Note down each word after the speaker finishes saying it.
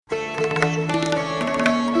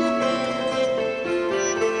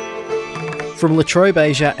From La Trobe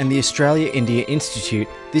Asia and the Australia-India Institute,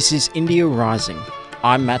 this is India Rising.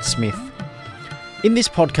 I'm Matt Smith. In this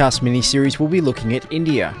podcast mini-series, we'll be looking at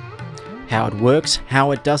India. How it works,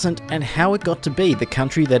 how it doesn't, and how it got to be the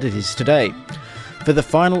country that it is today. For the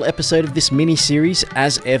final episode of this mini-series,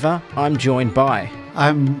 as ever, I'm joined by...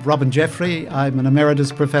 I'm Robin Jeffrey. I'm an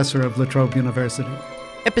Emeritus Professor of Trobe University.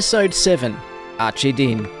 Episode 7,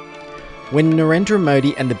 Achhe. When Narendra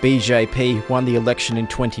Modi and the BJP won the election in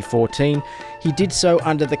 2014, he did so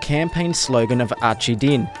under the campaign slogan of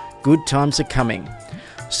Achhe, good times are coming.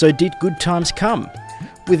 So did good times come?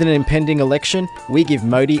 With an impending election, we give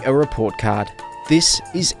Modi a report card. This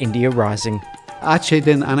is India Rising. Achhe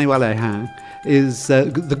aane, waale, hain is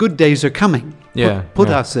the good days are coming. Put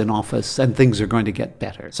us in office and things are going to get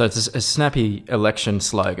better. So it's a snappy election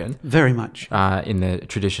slogan. Very much. In the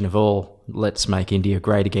tradition of all let's make India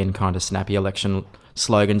great again kind of snappy election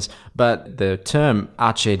slogans. But the term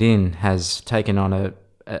Achhe has taken on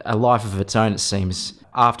a life of its own, it seems,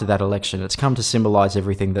 after that election. It's come to symbolise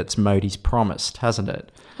everything that's Modi's promised, hasn't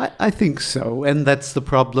it? I think so, and that's the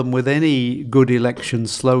problem with any good election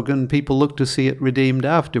slogan. People look to see it redeemed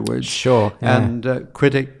afterwards. Sure. Yeah. And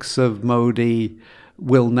critics of Modi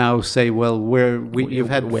will now say, well, you've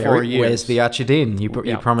had 4 years. Where's the Achhe?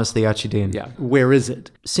 You promised the Achhe. Yeah, where is it?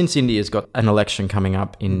 Since India's got an election coming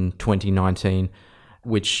up in 2019,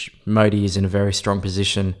 which Modi is in a very strong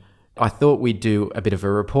position, I thought we'd do a bit of a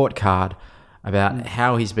report card about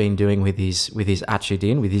how he's been doing with his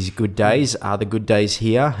Achhe, with his good days. Are the good days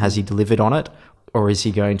here? Has he delivered on it? Or is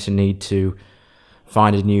he going to need to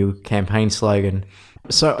find a new campaign slogan?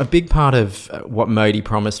 So a big part of what Modi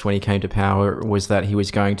promised when he came to power was that he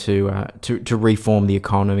was going to reform the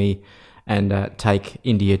economy and take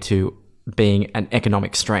India to being an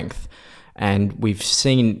economic strength. And we've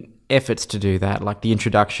seen efforts to do that, like the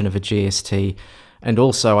introduction of a GST, and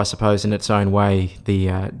also, I suppose, in its own way, the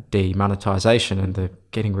demonetisation and the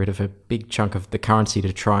getting rid of a big chunk of the currency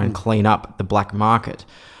to try and clean up the black market,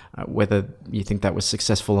 whether you think that was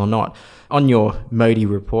successful or not. On your Modi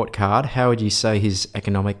report card, how would you say his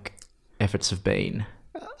economic efforts have been?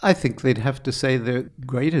 I think they'd have to say their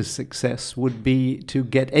greatest success would be to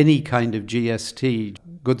get any kind of GST,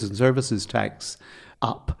 goods and services tax,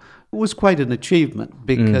 up. It was quite an achievement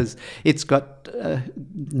because it's got a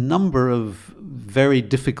number of very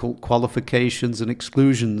difficult qualifications and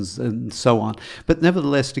exclusions and so on. But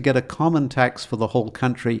nevertheless, to get a common tax for the whole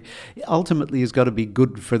country ultimately has got to be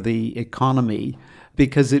good for the economy,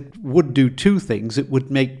 because it would do two things. It would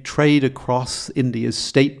make trade across India's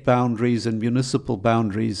state boundaries and municipal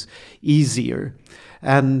boundaries easier.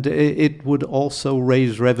 And it would also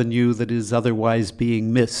raise revenue that is otherwise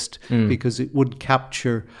being missed because it would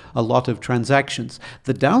capture a lot of transactions.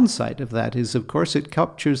 The downside of that is, of course, it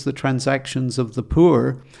captures the transactions of the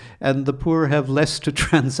poor, and the poor have less to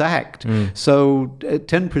transact. So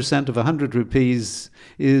 10% of 100 rupees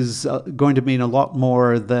is going to mean a lot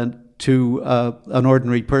more than to an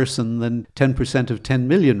ordinary person than 10% of 10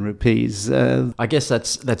 million rupees. I guess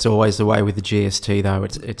that's always the way with the GST, though.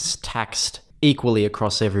 It's taxed equally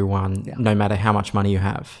across everyone, no matter how much money you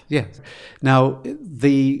have. Yes. Now,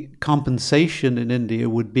 the compensation in India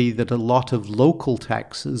would be that a lot of local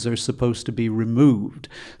taxes are supposed to be removed,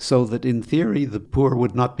 so that in theory the poor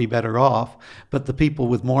would not be better off, but the people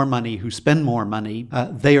with more money who spend more money,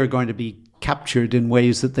 they are going to be captured in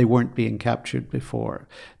ways that they weren't being captured before.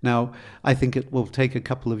 Now, I think it will take a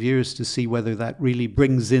couple of years to see whether that really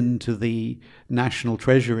brings into the national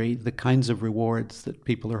treasury the kinds of rewards that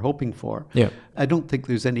people are hoping for. Yeah. I don't think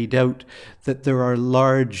there's any doubt that there are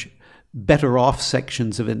large, better off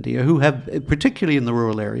sections of India who have, particularly in the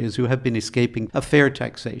rural areas, who have been escaping a fair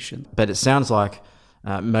taxation. But it sounds like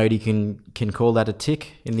Modi can call that a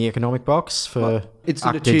tick in the economic box for it's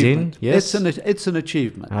an achievement. Yes, it's an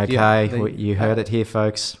achievement. Okay, you heard it here,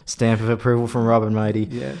 folks. Stamp of approval from Robin Modi.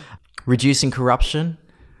 Yeah. Reducing corruption.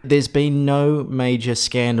 There's been no major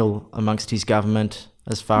scandal amongst his government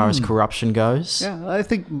as far as corruption goes. Yeah, I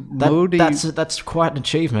think Modi... That's quite an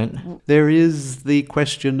achievement. There is the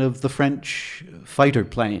question of the French fighter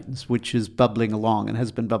planes, which is bubbling along and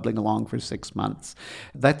has been bubbling along for 6 months.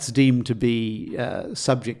 That's deemed to be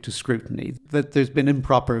subject to scrutiny, that there's been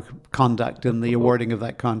improper conduct in the awarding of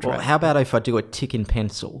that contract. Well, how about if I do a tick in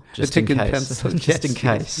pencil, just in case? Just in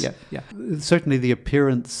case. Yeah. Certainly the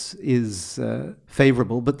appearance is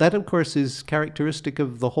favourable, but that, of course, is characteristic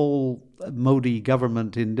of the whole Modi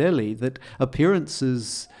government in Delhi, that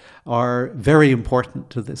appearances are very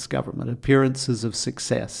important to this government. Appearances of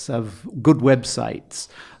success, of good websites,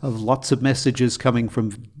 of lots of messages coming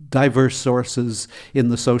from diverse sources in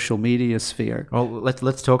the social media sphere. Well,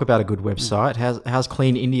 let's talk about a good website. How's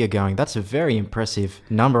Clean India going? That's a very impressive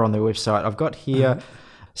number on their website. I've got here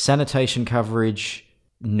sanitation coverage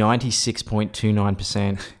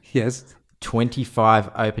 96.29%. Yes. 25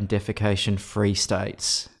 open defecation free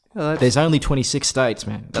states. Well, there's only 26 states,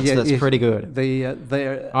 man. That's pretty good.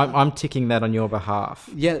 I'm ticking that on your behalf.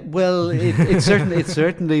 Yeah, well, it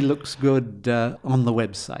certainly looks good on the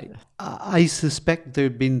website. I suspect there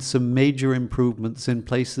have been some major improvements in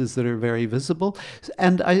places that are very visible.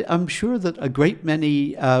 And I'm sure that a great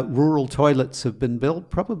many rural toilets have been built.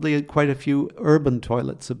 Probably quite a few urban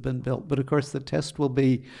toilets have been built. But of course, the test will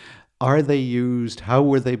be, are they used? How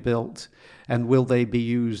were they built? And will they be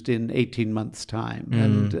used in 18 months'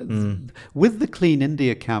 time? With the Clean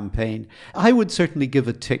India campaign, I would certainly give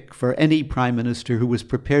a tick for any prime minister who was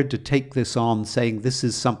prepared to take this on, saying this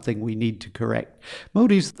is something we need to correct.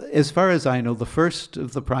 Modi's, as far as I know, the first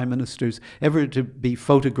of the prime ministers ever to be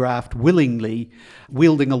photographed willingly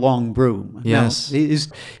wielding a long broom. Yes. Now,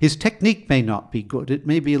 his technique may not be good. It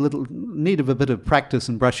may be a little need of a bit of practice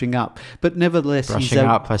and brushing up, but nevertheless brushing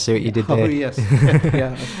up. I see what you did there. Oh, yes.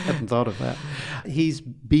 Yeah, I hadn't thought of that. He's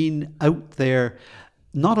been out there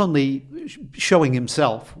not only showing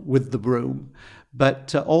himself with the broom,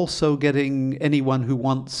 but also getting anyone who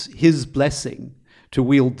wants his blessing to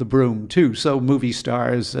wield the broom too. So movie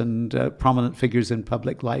stars and prominent figures in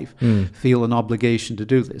public life feel an obligation to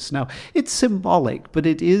do this. Now, it's symbolic, but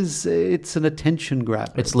it's an attention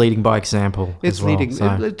grabber. It's leading by example. It's as well,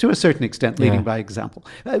 leading, to a certain extent, leading by example.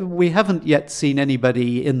 We haven't yet seen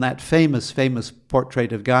anybody in that famous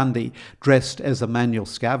portrait of Gandhi dressed as a manual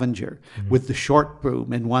scavenger with the short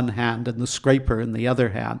broom in one hand and the scraper in the other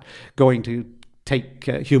hand, going to take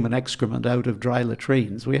human excrement out of dry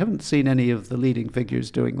latrines. We haven't seen any of the leading figures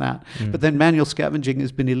doing that. But then manual scavenging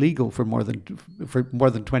has been illegal for more than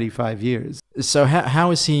 25 years. So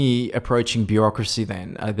how is he approaching bureaucracy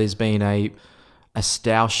then? There's been a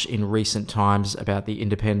stoush in recent times about the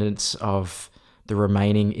independence of the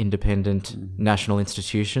remaining independent national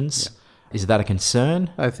institutions. Yeah. Is that a concern?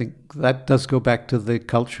 I think that does go back to the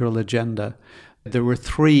cultural agenda. There were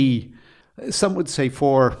three, some would say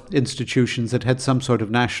four, institutions that had some sort of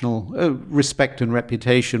national respect and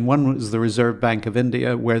reputation. One was the Reserve Bank of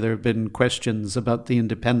India, where there have been questions about the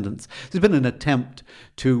independence. There's been an attempt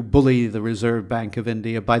to bully the Reserve Bank of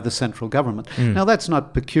India by the central government. Now, that's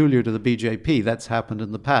not peculiar to the BJP. That's happened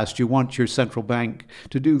in the past. You want your central bank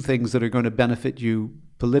to do things that are going to benefit you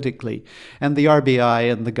politically. And the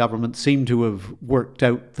RBI and the government seem to have worked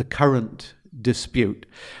out the current dispute.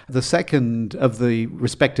 The second of the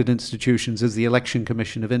respected institutions is the Election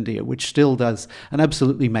Commission of India, which still does an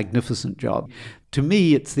absolutely magnificent job. To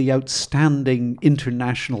me, it's the outstanding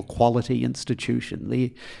international quality institution.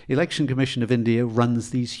 The Election Commission of India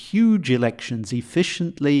runs these huge elections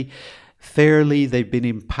efficiently, fairly. They've been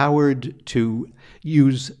empowered to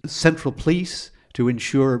use central police to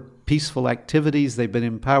ensure peaceful activities. They've been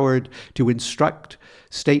empowered to instruct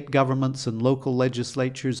state governments and local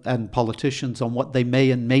legislatures and politicians on what they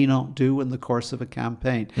may and may not do in the course of a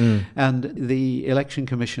campaign. And the Election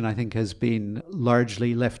Commission, I think, has been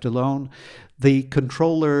largely left alone. The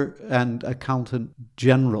Controller and Accountant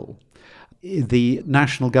General, the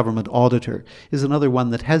National Government Auditor, is another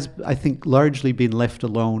one that has, I think, largely been left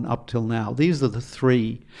alone up till now. These are the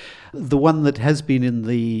three. The one that has been in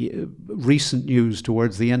the recent news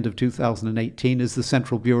towards the end of 2018 is the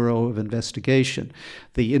Central Bureau of Investigation,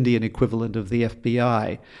 the Indian equivalent of the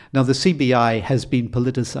FBI. Now, the CBI has been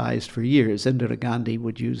politicized for years. Indira Gandhi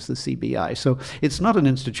would use the CBI. So it's not an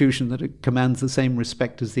institution that commands the same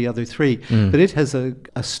respect as the other three, but it has a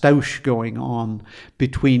stoush going on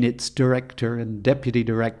between its director and deputy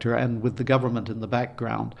director and with the government in the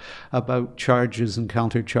background about charges and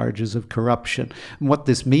counter-charges of corruption. And what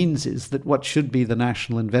this means is that what should be the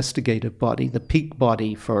national investigative body, the peak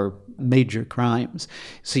body for major crimes,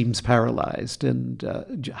 seems paralyzed.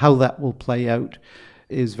 And how that will play out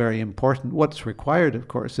is very important. What's required, of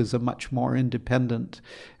course, is a much more independent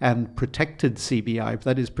and protected CBI,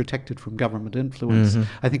 that is, protected from government influence.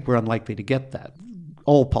 I think we're unlikely to get that.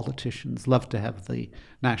 All politicians love to have the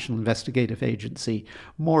National Investigative Agency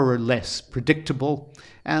more or less predictable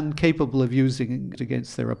and capable of using it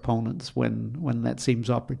against their opponents when that seems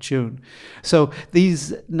opportune. So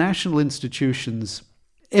these national institutions,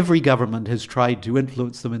 every government has tried to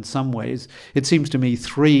influence them in some ways. It seems to me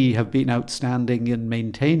three have been outstanding in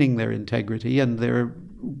maintaining their integrity, and they're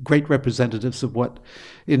great representatives of what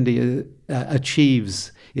India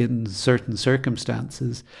achieves in certain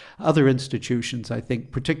circumstances. Other institutions, I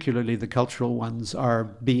think, particularly the cultural ones, are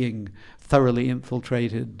being thoroughly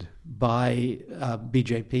infiltrated by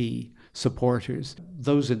BJP supporters,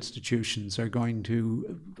 those institutions are going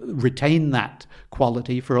to retain that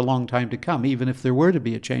quality for a long time to come, even if there were to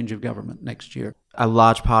be a change of government next year. A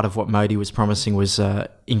large part of what Modi was promising was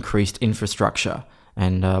increased infrastructure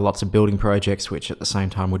and lots of building projects, which at the same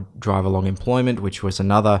time would drive along employment, which was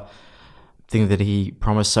another thing that he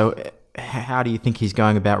promised. So how do you think he's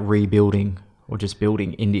going about rebuilding or just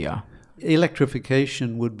building India?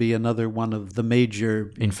 Electrification would be another one of the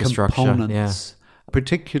major infrastructure components,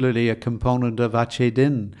 particularly a component of Achhe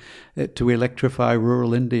Din, to electrify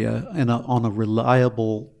rural India on a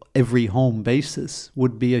reliable every home basis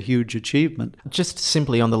would be a huge achievement. Just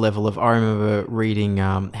simply on the level of, I remember reading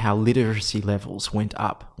how literacy levels went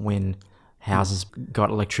up when houses got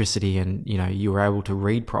electricity and, you were able to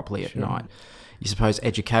read properly at night. You suppose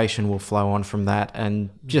education will flow on from that and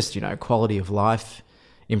just, quality of life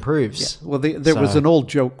improves. Yeah. Well, there was an old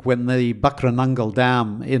joke when the Bakranangal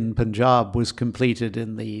Dam in Punjab was completed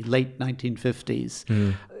in the late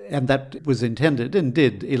 1950s. And that was intended and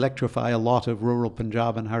did electrify a lot of rural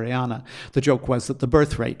Punjab and Haryana. The joke was that the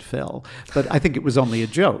birth rate fell, but I think it was only a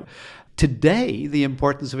joke. Today, the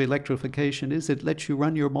importance of electrification is it lets you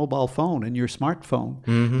run your mobile phone and your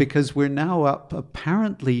smartphone, because we're now up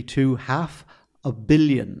apparently to 500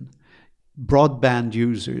 million broadband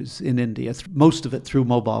users in India, most of it through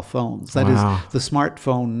mobile phones. That is, the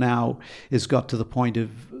smartphone now has got to the point of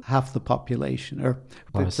half the population, or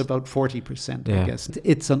it's about 40%, I guess.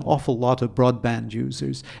 It's an awful lot of broadband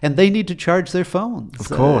users, and they need to charge their phones. Of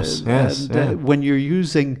course, yes. When you're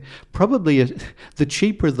using, probably the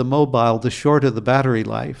cheaper the mobile, the shorter the battery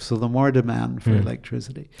life, so the more demand for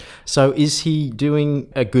electricity. So is he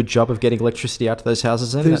doing a good job of getting electricity out to those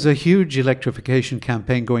houses then? There's a huge electrification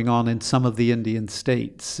campaign going on in some of the Indian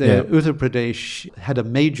states. Uttar Pradesh had a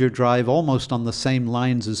major drive almost on the same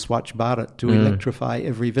lines as Swachh Bharat to electrify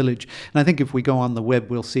every village. And I think if we go on the web,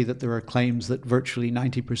 we'll see that there are claims that virtually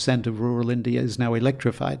 90% of rural India is now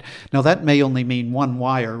electrified. Now, that may only mean one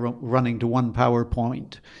wire running to one power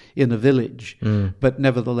point in a village, but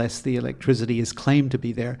nevertheless, the electricity is claimed to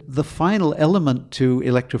be there. The final element to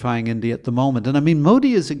electrifying India at the moment, and I mean,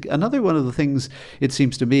 Modi is another one of the things, it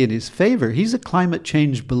seems to me, in his favor. He's a climate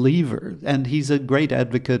change believer, and he's a great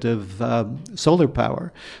advocate of solar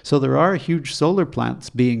power. So there are huge solar plants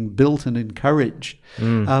being built and encouraged.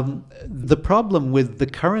 The problem with the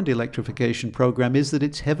current electrification program is that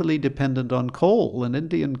it's heavily dependent on coal, and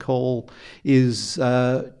Indian coal is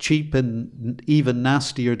cheap and even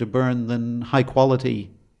nastier to burn than high quality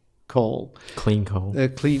coal. Clean coal.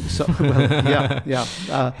 And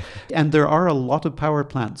there are a lot of power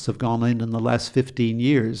plants have gone in the last 15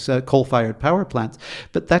 years, coal-fired power plants,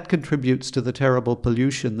 but that contributes to the terrible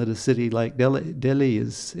pollution that a city like Delhi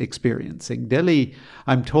is experiencing. Delhi,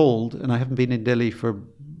 I'm told, and I haven't been in Delhi for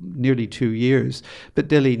nearly 2 years, but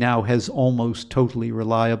Delhi now has almost totally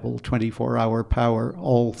reliable 24-hour power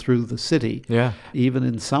all through the city, even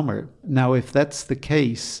in summer. Now, if that's the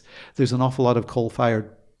case, there's an awful lot of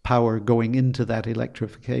coal-fired power going into that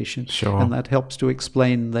electrification. And that helps to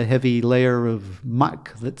explain the heavy layer of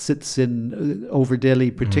muck that sits in over Delhi,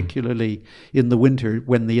 particularly in the winter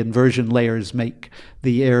when the inversion layers make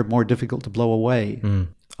the air more difficult to blow away.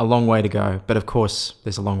 A long way to go, but of course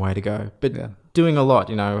there's a long way to go. But doing a lot,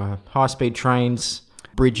 high-speed trains,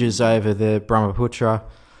 bridges over the Brahmaputra,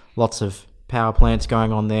 lots of power plants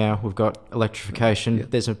going on there. We've got electrification.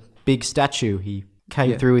 There's a big statue. He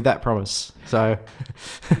came through with that promise. So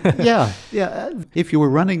if you were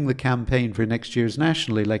running the campaign for next year's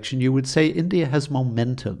national election, you would say India has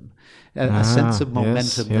momentum, a sense of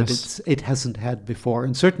momentum that it hasn't had before.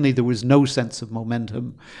 And certainly there was no sense of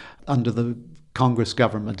momentum under the Congress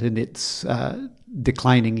government in its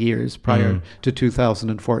declining years prior to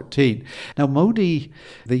 2014. Now, Modi,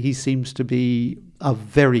 he seems to be a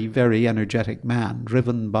very, very energetic man,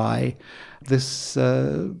 driven by this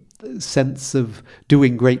sense of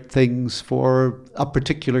doing great things for a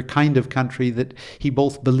particular kind of country that he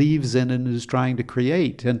both believes in and is trying to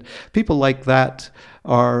create. And people like that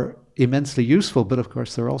are immensely useful, but of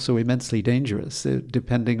course they're also immensely dangerous,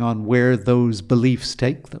 depending on where those beliefs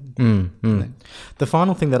take them. The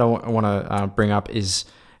final thing that I want to bring up is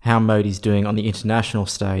how Modi's doing on the international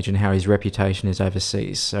stage and how his reputation is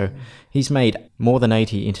overseas. So he's made more than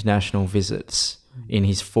 80 international visits in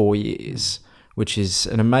his 4 years, which is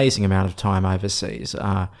an amazing amount of time overseas.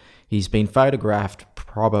 He's been photographed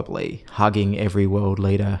probably hugging every world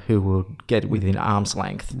leader who will get within arm's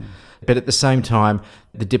length. But at the same time,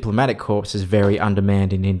 the diplomatic corps is very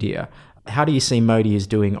undermanned in India. How do you see Modi is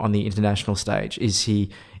doing on the international stage? Is he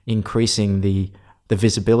increasing the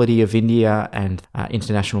visibility of India and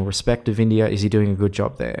international respect of India? Is he doing a good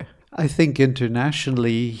job there? I think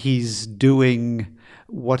internationally he's doing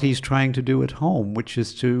what he's trying to do at home, which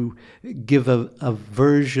is to give a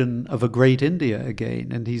version of a great India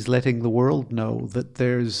again. And he's letting the world know that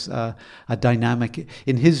there's a dynamic,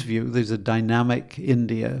 in his view, there's a dynamic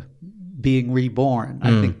India being reborn.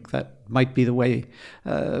 I think that might be the way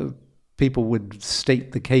people would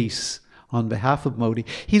state the case on behalf of Modi.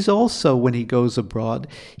 He's also, when he goes abroad,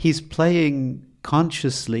 he's playing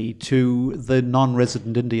consciously to the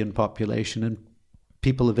non-resident Indian population and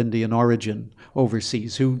people of Indian origin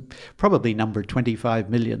overseas, who probably number 25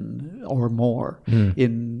 million or more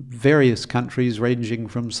in various countries, ranging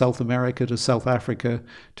from South America to South Africa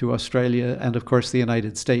to Australia and, of course, the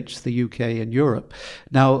United States, the UK and Europe.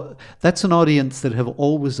 Now, that's an audience that have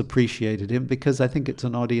always appreciated him, because I think it's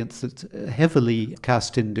an audience that's heavily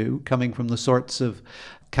caste Hindu, coming from the sorts of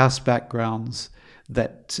caste backgrounds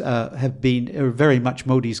that have been very much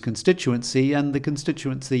Modi's constituency, and the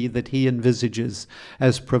constituency that he envisages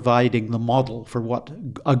as providing the model for what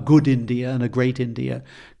a good India and a great India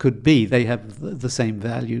could be. They have the same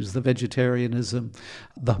values, the vegetarianism,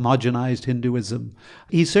 the homogenized Hinduism.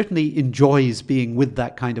 He certainly enjoys being with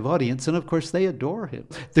that kind of audience, and of course they adore him.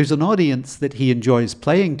 There's an audience that he enjoys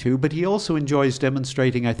playing to, but he also enjoys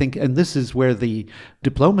demonstrating, I think, and this is where the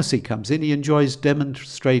diplomacy comes in, he enjoys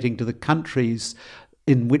demonstrating to the countries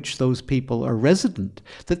in which those people are resident,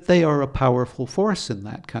 that they are a powerful force in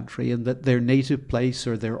that country, and that their native place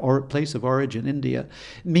or their place of origin, India,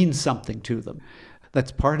 means something to them.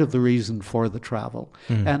 That's part of the reason for the travel.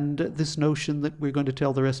 And this notion that we're going to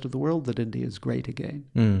tell the rest of the world that India is great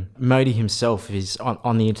again. Modi himself is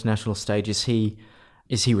on the international stage. Is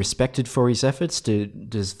he respected for his efforts?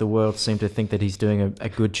 Does the world seem to think that he's doing a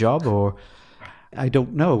good job? Or I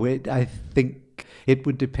don't know. I think it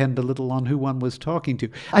would depend a little on who one was talking to.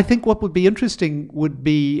 I think what would be interesting would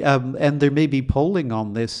be, and there may be polling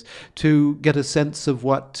on this, to get a sense of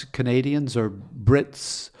what Canadians or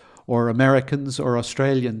Brits or Americans or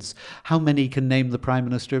Australians, how many can name the Prime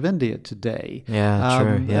Minister of India today? Yeah,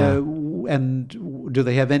 true. Yeah. And do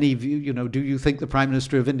they have any view, do you think the Prime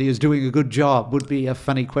Minister of India is doing a good job? Would be a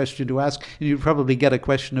funny question to ask. And you'd probably get a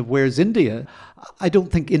question of where's India? I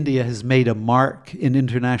don't think India has made a mark in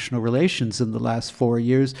international relations in the last 4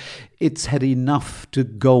 years. It's had enough to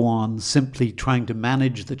go on simply trying to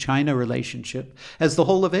manage the China relationship, as the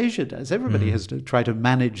whole of Asia does. Everybody has to try to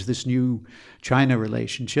manage this new China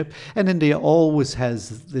relationship. And India always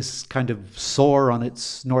has this kind of sore on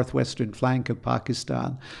its northwestern flank of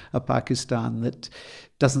Pakistan, a Pakistan that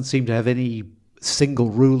doesn't seem to have any single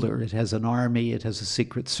ruler. It has an army, it has a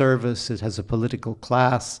secret service, it has a political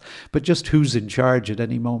class, but just who's in charge at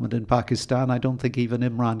any moment in Pakistan, I don't think even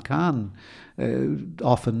Imran Khan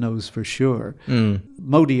often knows for sure.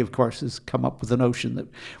 Modi, of course, has come up with the notion that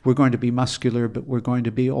we're going to be muscular, but we're going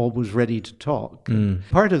to be always ready to talk.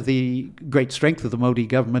 Part of the great strength of the Modi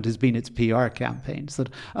government has been its PR campaigns, that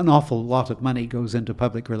an awful lot of money goes into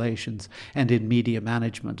public relations and in media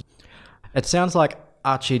management. It sounds like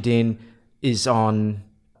Achhe is on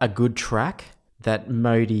a good track, that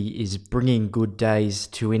Modi is bringing good days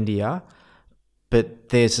to India, but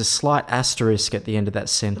there's a slight asterisk at the end of that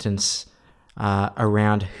sentence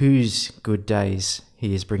around whose good days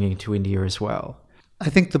he is bringing to India as well. I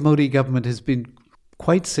think the Modi government has been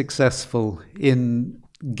quite successful in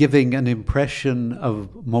giving an impression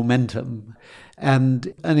of momentum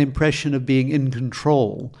and an impression of being in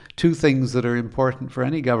control, two things that are important for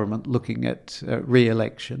any government looking at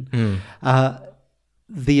re-election.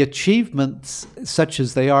 The achievements, such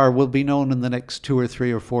as they are, will be known in the next 2 or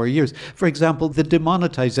 3 or 4 years. For example, the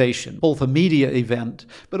demonetization, both a media event,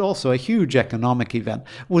 but also a huge economic event,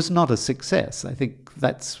 was not a success. I think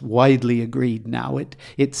that's widely agreed now.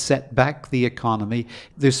 It set back the economy.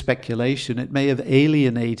 There's speculation it may have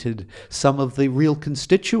alienated some of the real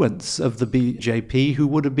constituents of the BJP, who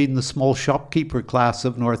would have been the small shopkeeper class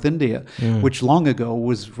of North India, which long ago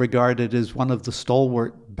was regarded as one of the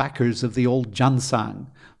stalwart backers of the old Jansang,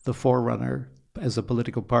 the forerunner as a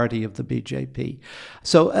political party of the BJP.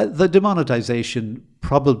 So the demonetization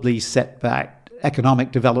probably set back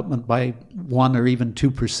economic development by 1 or even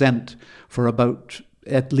 2% for about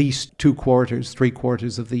at least 2 quarters, 3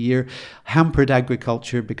 quarters of the year, hampered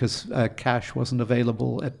agriculture because cash wasn't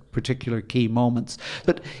available at particular key moments.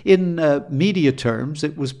 But in media terms,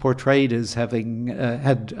 it was portrayed as having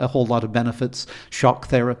had a whole lot of benefits, shock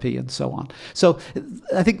therapy and so on. So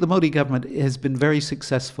I think the Modi government has been very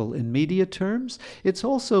successful in media terms. It's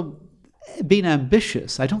also been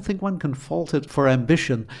ambitious. I don't think one can fault it for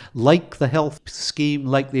ambition, like the health scheme,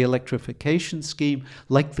 like the electrification scheme,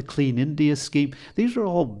 like the Clean India scheme. These are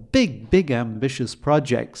all big, big ambitious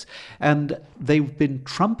projects, and they've been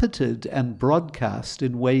trumpeted and broadcast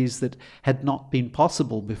in ways that had not been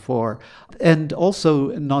possible before, and also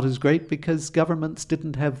not as great because governments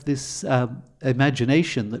didn't have this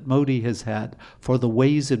imagination that Modi has had for the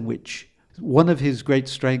ways in which one of his great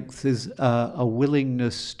strengths is a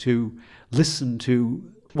willingness to listen to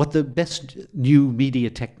what the best new media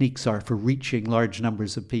techniques are for reaching large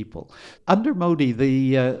numbers of people. Under Modi, the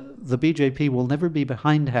BJP will never be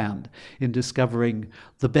behindhand in discovering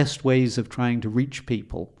the best ways of trying to reach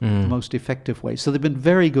people, the most effective ways. So they've been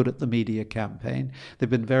very good at the media campaign. They've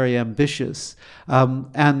been very ambitious.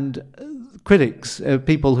 And critics,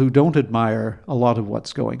 people who don't admire a lot of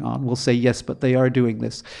what's going on, will say, yes, but they are doing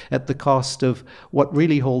this at the cost of what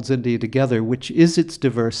really holds India together, which is its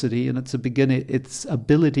diversity and its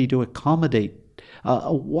ability to accommodate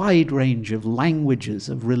a wide range of languages,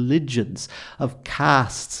 of religions, of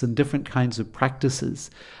castes and different kinds of practices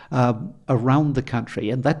around the country.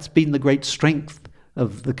 And that's been the great strength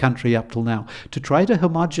of the country up till now. To try to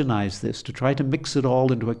homogenize this, to try to mix it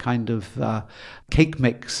all into a kind of cake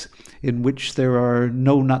mix in which there are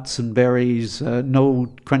no nuts and berries, no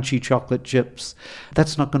crunchy chocolate chips,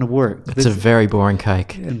 that's not going to work. It's a very boring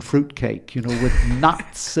cake. And fruit cake, with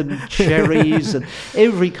nuts and cherries and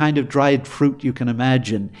every kind of dried fruit you can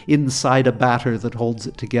imagine inside a batter that holds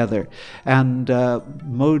it together. And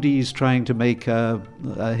Modi's trying to make a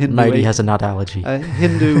Hindu... Modi has a nut allergy. A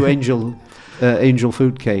Hindu angel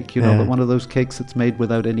food cake, but one of those cakes that's made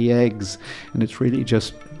without any eggs, and it's really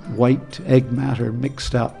just white egg matter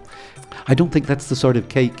mixed up. I don't think that's the sort of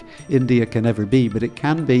cake India can ever be, but it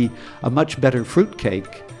can be a much better fruit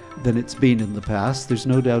cake than it's been in the past. There's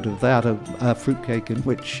no doubt of that, a fruit cake in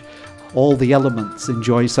which all the elements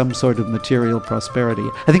enjoy some sort of material prosperity.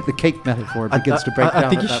 I think the cake metaphor begins to break down. I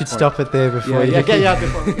think you should stop it there before you...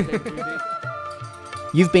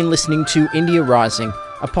 You've been listening to India Rising,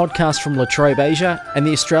 a podcast from La Trobe Asia and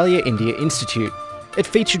the Australia-India Institute. It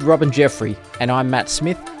featured Robin Jeffrey, and I'm Matt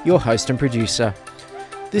Smith, your host and producer.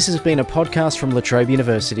 This has been a podcast from La Trobe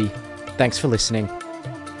University. Thanks for listening.